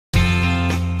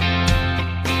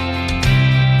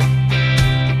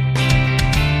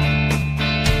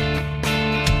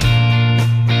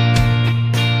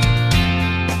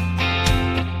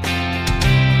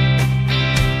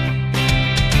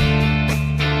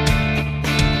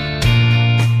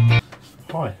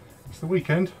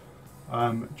weekend,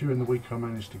 during the week I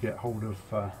managed to get hold of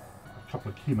a couple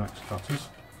of Q-Max cutters.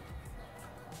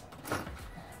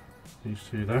 These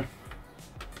two there,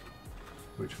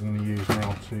 which I'm going to use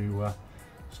now to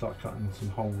start cutting some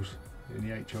holes in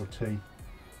the HLT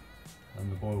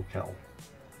and the boil kettle.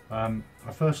 I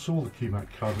first saw the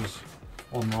Q-Max cutters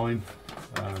online,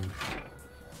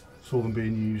 saw them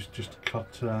being used just to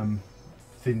cut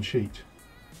thin sheet.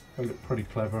 They looked pretty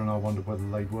clever, and I wondered whether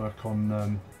they'd work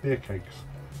on beer kegs,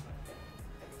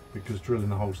 because drilling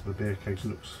the holes to the beer kegs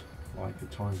looks like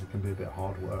at times it can be a bit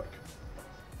hard work.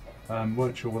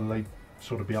 Weren't sure whether they'd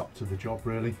sort of be up to the job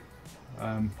really,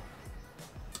 and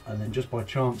then just by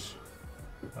chance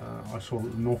I saw that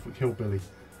the Norfolk Hillbilly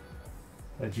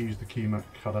had used the Q-Max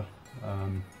cutter,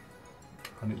 and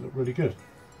it looked really good.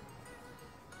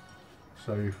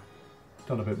 So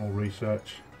done a bit more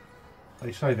research.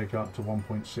 They say they go up to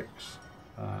 1.6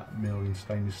 mil in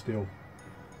stainless steel,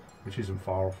 which isn't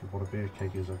far off of what a beer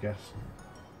keg is, I guess.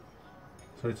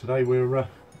 So today we're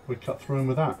cut through them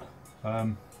with that,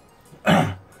 and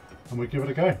we'll give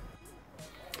it a go.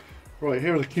 Right,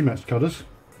 here are the Q-Max cutters.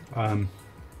 I've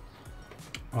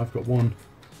got one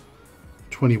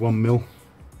 21 mil,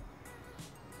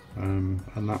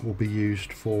 and that will be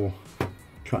used for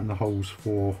cutting the holes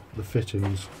for the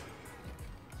fittings.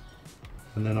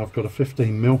 And then I've got a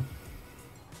 15 mil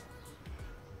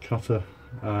cutter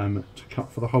to cut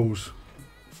for the holes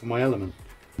for my element.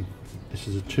 This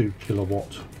is a 2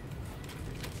 kilowatt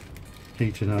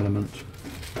heating element,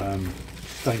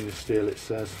 stainless steel it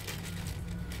says.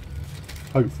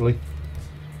 Hopefully,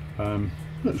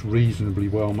 looks reasonably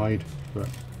well made, but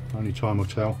only time will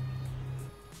tell.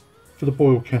 For the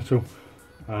boil kettle,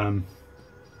 I'm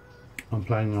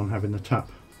planning on having the tap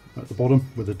at the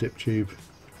bottom with a dip tube,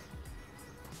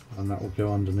 and that will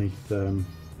go underneath a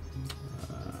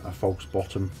false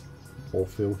bottom or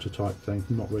filter type thing.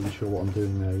 I'm not really sure what I'm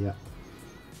doing there yet.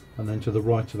 And then to the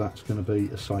right of that's going to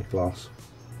be a sight glass.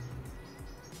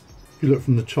 If you look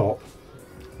from the top,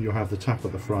 you'll have the tap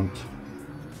at the front,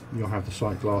 you'll have the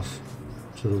sight glass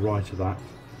to the right of that,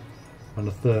 and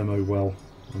a thermo well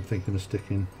I'm thinking of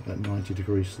sticking at 90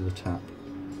 degrees to the tap.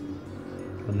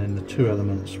 And then the two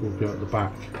elements will go at the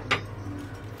back.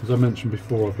 As I mentioned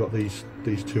before, I've got these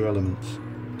two elements.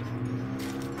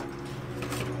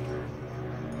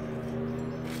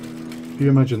 If you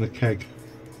imagine the keg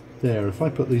there, if I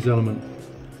put these elements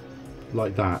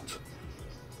like that,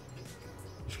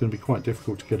 it's going to be quite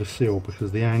difficult to get a seal because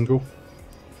of the angle.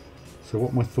 So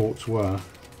what my thoughts were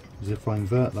is if I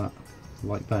invert that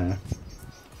like there,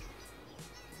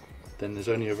 then there's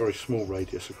only a very small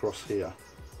radius across here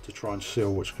to try and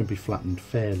seal, which can be flattened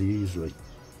fairly easily.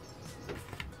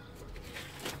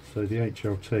 So the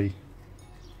HLT,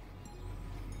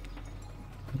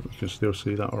 you can still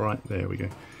see that alright, there we go.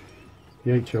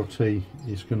 The HLT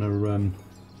is going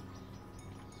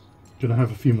to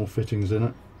have a few more fittings in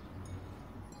it.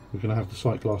 We're going to have the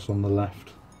sight glass on the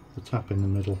left, the tap in the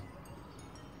middle.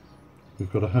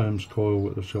 We've got a Herms coil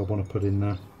which I want to put in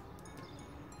there,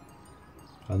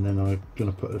 and then I'm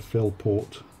going to put a fill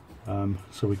port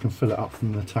so we can fill it up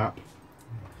from the tap.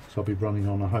 So I'll be running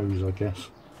on a hose, I guess.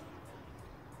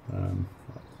 I'll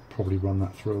probably run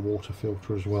that through a water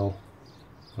filter as well,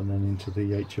 and then into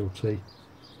the HLT.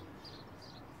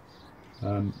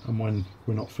 And when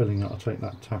we're not filling it, I'll take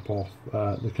that tap off,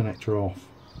 the connector off,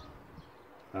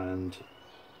 and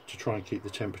to try and keep the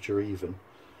temperature even,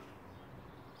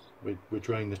 we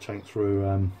drain the tank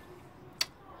through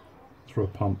a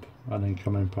pump and then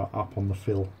come up on the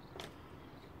fill,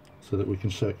 so that we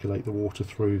can circulate the water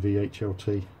through the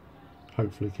HLT,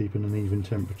 hopefully keeping an even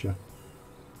temperature.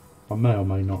 I may or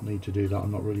may not need to do that,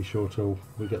 I'm not really sure till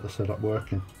we get the setup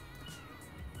working.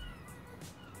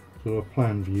 So a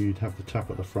plan view, you'd have the tap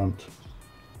at the front,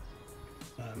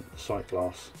 the sight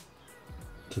glass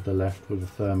to the left with a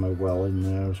thermo well in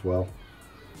there as well,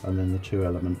 and then the two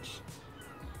elements.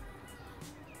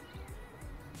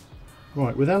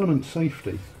 Right, with element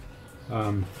safety,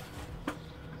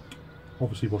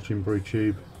 obviously watching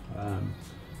BrewTube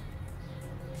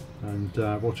and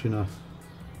watching a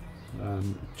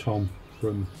Tom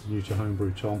from New to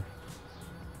Homebrew Tom,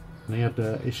 and he had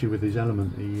an issue with his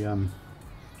element. He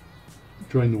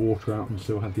drained the water out and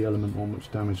still had the element on,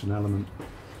 which damaged an element,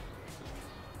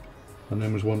 and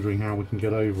then was wondering how we can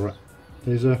get over it.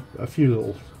 There's a few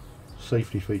little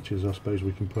safety features I suppose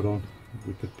we can put on.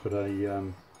 We could put a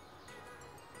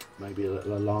maybe a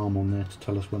little alarm on there to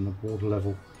tell us when the water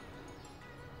level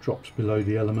drops below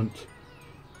the element.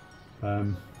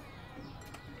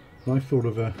 I thought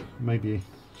of maybe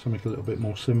something a little bit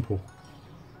more simple.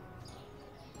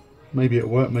 Maybe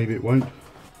it'll work, maybe it won't,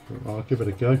 but I'll give it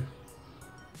a go.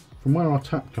 From where our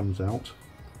tap comes out,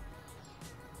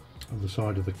 on the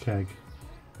side of the keg,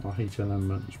 our heat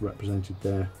element is represented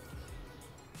there.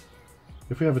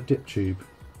 If we have a dip tube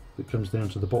that comes down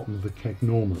to the bottom of the keg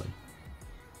normally,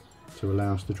 to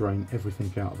allow us to drain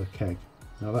everything out of the keg.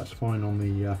 Now that's fine on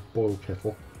the boil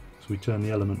kettle, so we turn the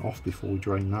element off before we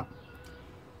drain that.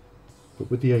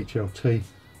 But with the HLT,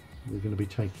 we're going to be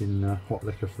taking hot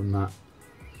liquor from that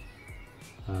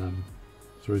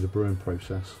through the brewing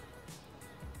process.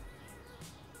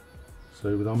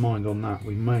 So with our mind on that,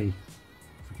 we may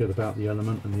forget about the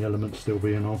element and the element still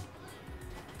being on.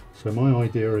 So my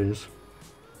idea is,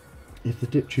 if the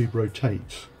dip tube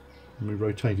rotates, and we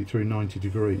rotate it through 90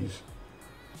 degrees,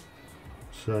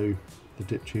 so the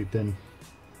dip tube then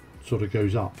sort of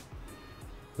goes up,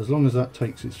 as long as that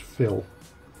takes its fill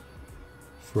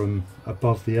from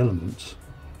above the elements,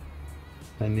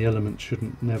 then the element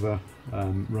shouldn't never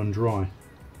run dry.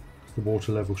 The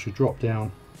water level should drop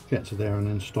down, get to there and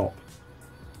then stop.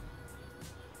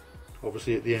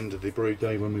 Obviously at the end of the brew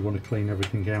day, when we want to clean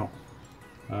everything out,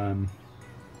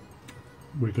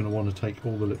 we're going to want to take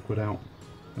all the liquid out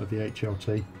of the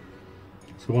HLT.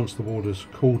 So once the water's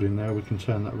cooled in there, we can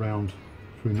turn that around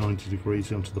through 90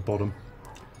 degrees onto the bottom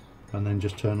and then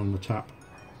just turn on the tap,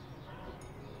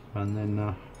 and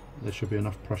then there should be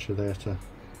enough pressure there to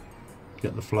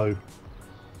get the flow,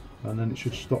 and then it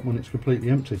should stop when it's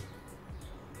completely empty.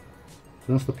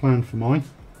 So that's the plan for mine.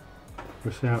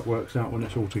 We'll see how it works out when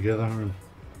it's all together, and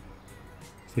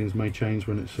things may change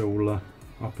when it's all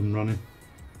up and running.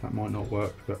 That might not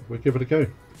work, but we'll give it a go.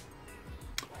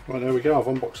 Right, there we go. I've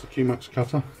unboxed the Q-Max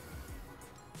cutter.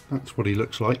 That's what he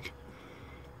looks like.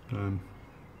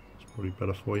 It's probably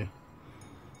better for you.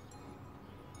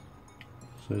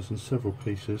 So it's in several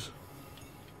pieces.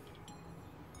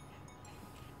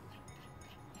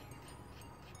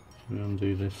 We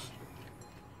undo this.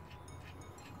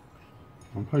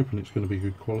 I'm hoping it's going to be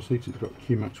good quality because it's got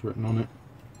Q-Max written on it,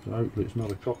 so hopefully it's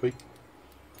not a copy.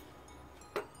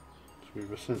 So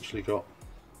we've essentially got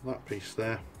that piece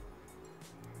there,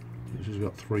 which has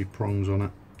got 3 prongs on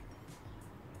it.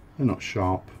 They're not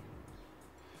sharp.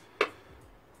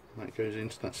 That goes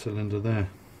into that cylinder there.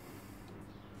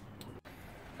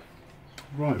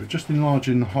 Right, we're just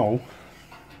enlarging the hole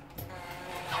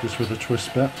just with a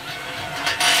twist bit.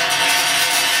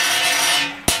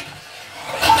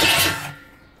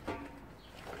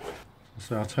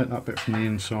 So I'll take that bit from the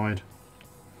inside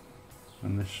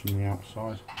and this from the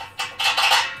outside.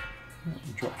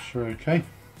 It drops through okay.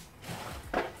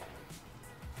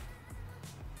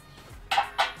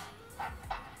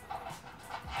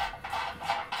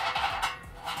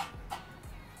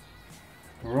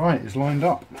 Alright, it's lined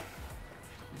up.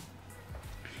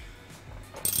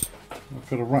 I've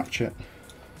got a ratchet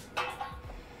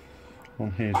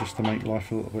on here just to make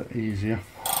life a little bit easier.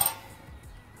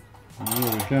 And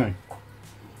there we go.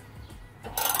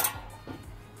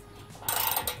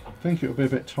 I think it'll be a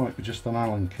bit tight with just an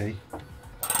Allen key.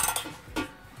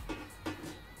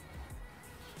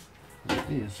 It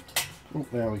is. Oh,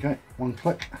 there we go. One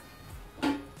click.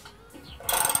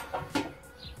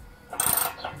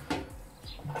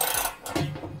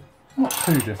 Not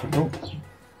too difficult.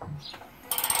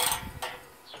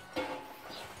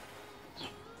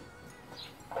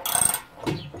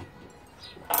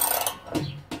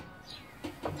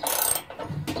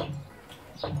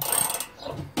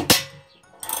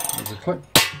 There's a click.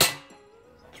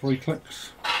 3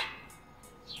 clicks.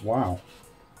 Wow.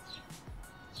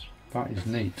 That is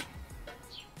neat.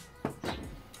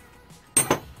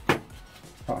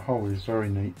 That hole is very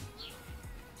neat.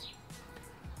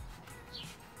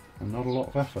 And not a lot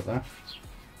of effort there.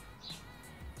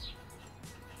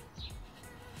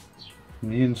 From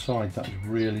the inside that's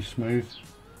really smooth.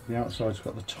 The outside's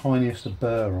got the tiniest of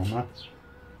burr on that,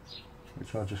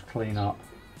 which I'll just clean up.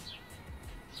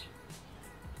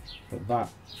 But that,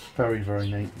 very, very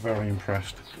neat, very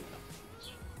impressed.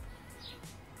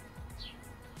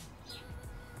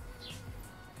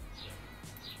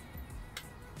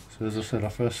 So as I said, I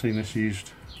first seen this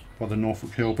used by the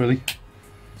Norfolk Hillbilly.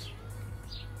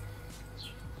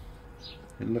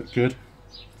 It looked good.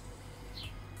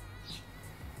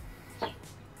 I'll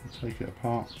take it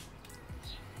apart.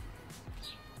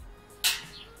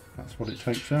 That's what it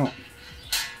takes out.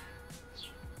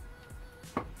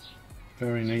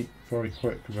 Very neat, very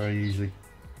quick, very easy.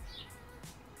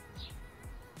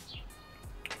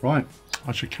 Right,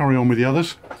 I should carry on with the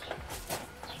others.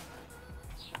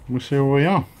 We'll see where we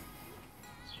are.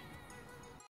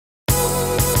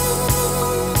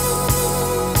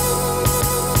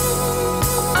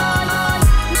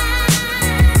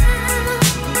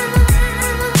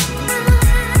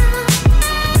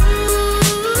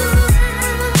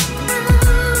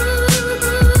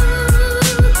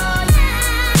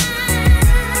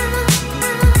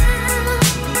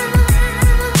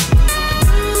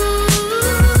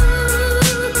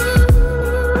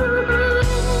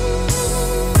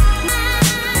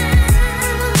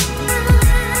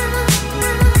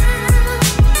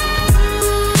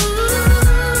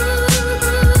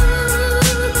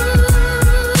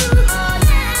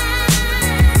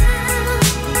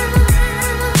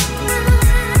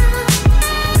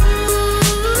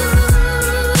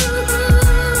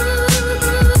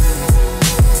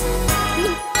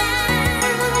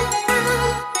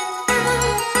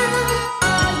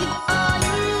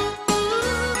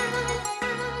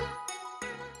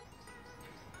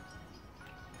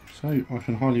 So I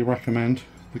can highly recommend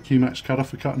the QMax cutter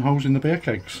for cutting holes in the beer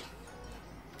kegs.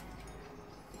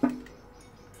 And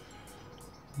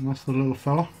that's the little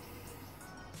fella.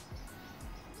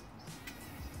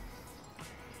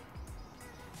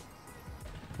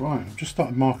 Right, I've just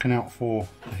started marking out for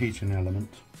the heating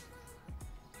element.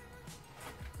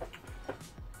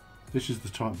 This is the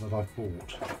type that I've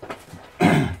bought.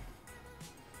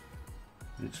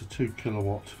 It's a 2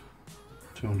 kilowatt,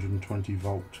 220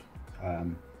 volt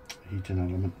heating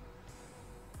element.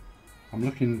 I'm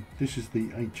looking, this is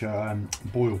the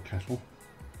boil kettle,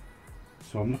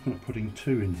 so I'm looking at putting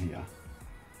 2 in here.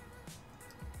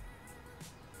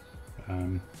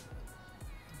 Kind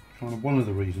of one of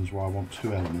the reasons why I want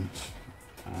 2 elements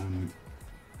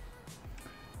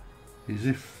is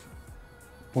if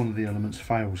one of the elements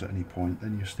fails at any point,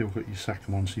 then you've still got your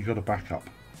second one, so you've got a backup.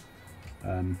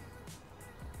 It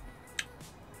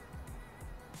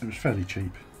was fairly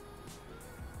cheap.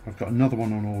 I've got another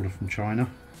one on order from China,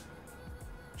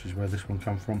 which is where this one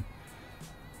come from.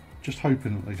 Just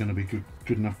hoping that they're going to be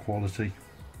good enough quality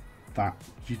that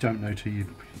you don't know till you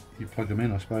plug them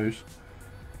in, I suppose.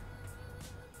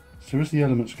 So as the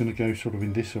element's going to go sort of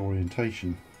in this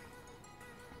orientation,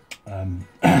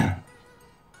 it's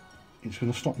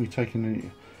going to stop me taking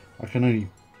any. I can only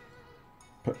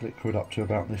put liquid up to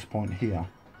about this point here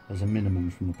as a minimum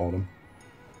from the bottom,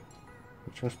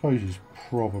 which I suppose is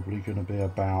probably going to be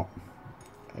about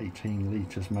 18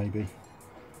 litres maybe.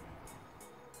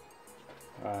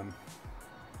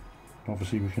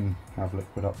 Obviously we can have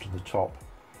liquid up to the top,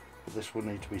 but this will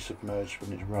need to be submerged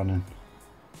when it's running.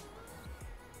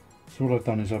 So what I've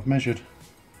done is I've measured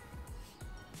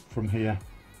from here,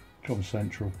 gone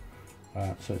central,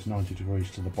 so it's 90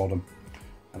 degrees to the bottom,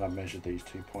 and I've measured these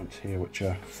 2 points here, which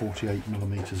are 48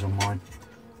 millimeters on mine.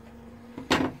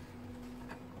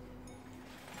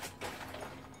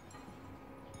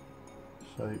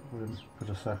 So we'll put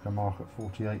a second mark at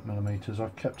 48 millimeters.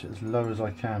 I've kept it as low as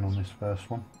I can on this first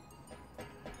one.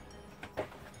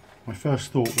 My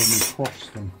first thought when we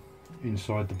crossed them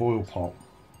inside the boil pot,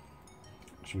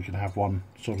 so we can have one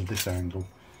sort of this angle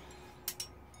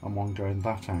and one going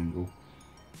that angle.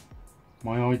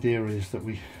 My idea is that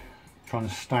we kind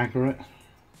of stagger it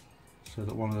so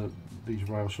that one of these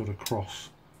rails sort of cross.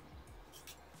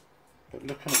 But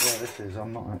looking at where this is,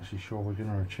 I'm not actually sure we're going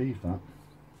to achieve that,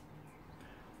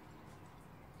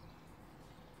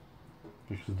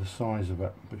 because of the size of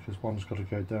it, because one's got to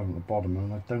go down at the bottom,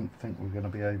 and I don't think we're going to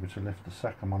be able to lift the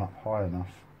second one up high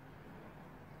enough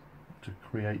to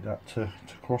create that to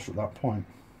cross at that point,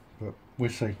 but we'll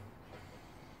see.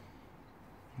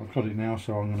 I've got it now,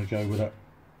 so I'm going to go with it.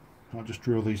 I'll just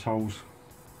drill these holes,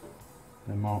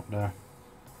 they're marked there,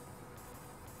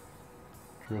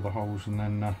 drill the holes, and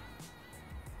then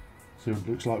see what it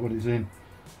looks like when it's in.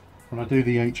 When I do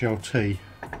the HLT,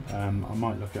 I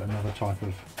might look at another type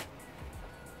of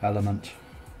element.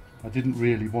 I didn't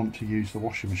really want to use the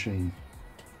washing machine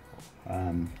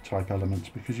type elements,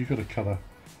 because you've got to cut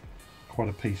quite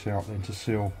a piece out then to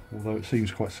seal, although it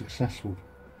seems quite successful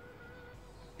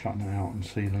cutting it out and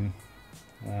sealing.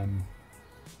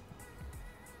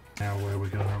 Now where we're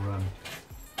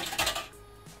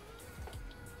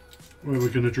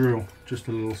going to drill just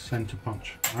a little centre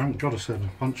punch. I haven't got a centre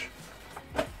punch,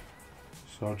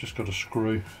 so I've just got a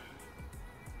screw.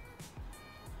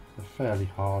 They're fairly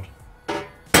hard.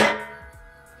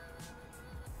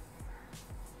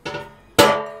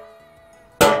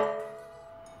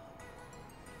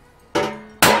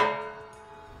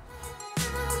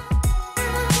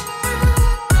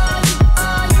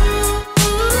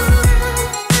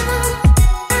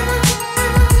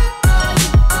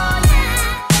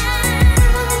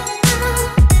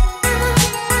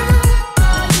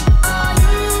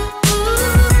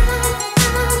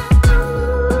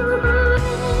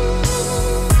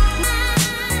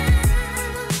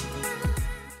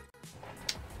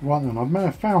 Right then, I may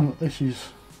have found that this is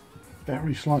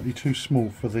very slightly too small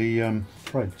for the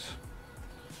threads.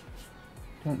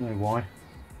 Don't know why.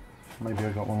 Maybe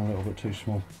I got one a little bit too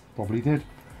small. Probably did.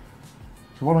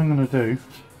 So what I'm going to do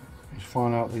is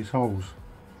file out these holes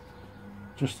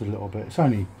just a little bit. It's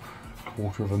only a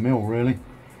 1/4 mil really.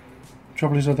 The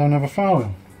trouble is I don't have a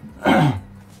file.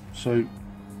 So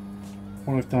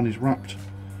what I've done is wrapped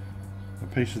a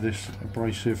piece of this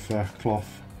abrasive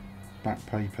cloth back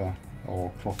paper,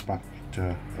 or cloth backed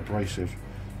abrasive,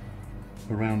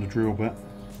 around the drill bit,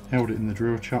 held it in the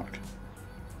drill chuck,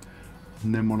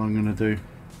 and then what I'm going to do,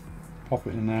 pop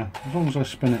it in there. As long as I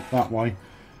spin it that way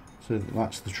so that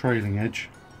that's the trailing edge,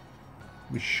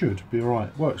 we should be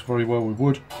alright. Works very well with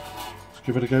wood. Let's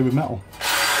give it a go with metal.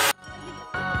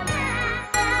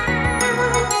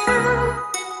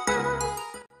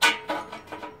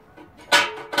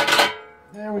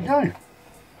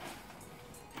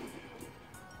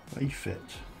 fit.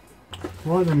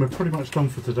 Right then, we're pretty much done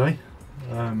for today.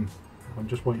 I'm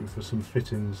just waiting for some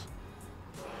fittings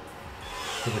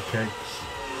for the kegs.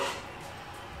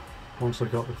 Once I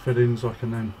got the fittings, I can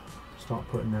then start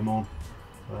putting them on.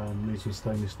 Need some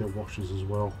stainless steel washers as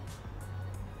well,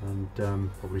 and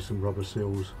probably some rubber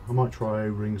seals. I might try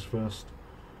O-rings first,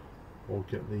 or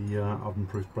get the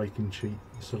oven-proof braking sheet,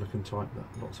 the silicone type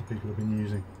that lots of people have been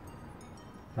using.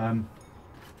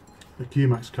 The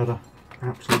QMax cutter,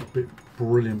 absolute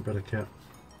brilliant bit of kit.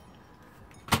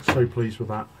 So pleased with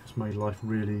that. It's made life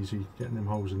really easy getting them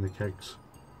holes in the kegs.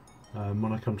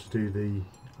 When I come to do the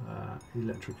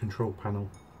electric control panel,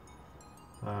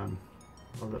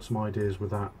 I've got some ideas with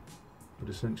that, but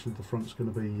essentially the front's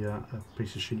going to be a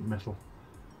piece of sheet metal.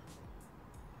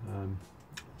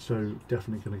 So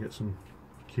definitely going to get some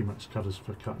QMax cutters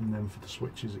for cutting them for the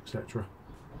switches, etc.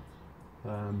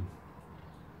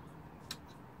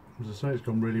 As I say, it's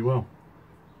gone really well.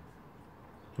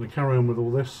 I'm going to carry on with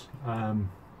all this.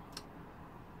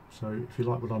 So if you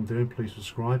like what I'm doing, please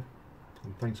subscribe,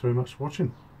 and thanks very much for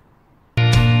watching.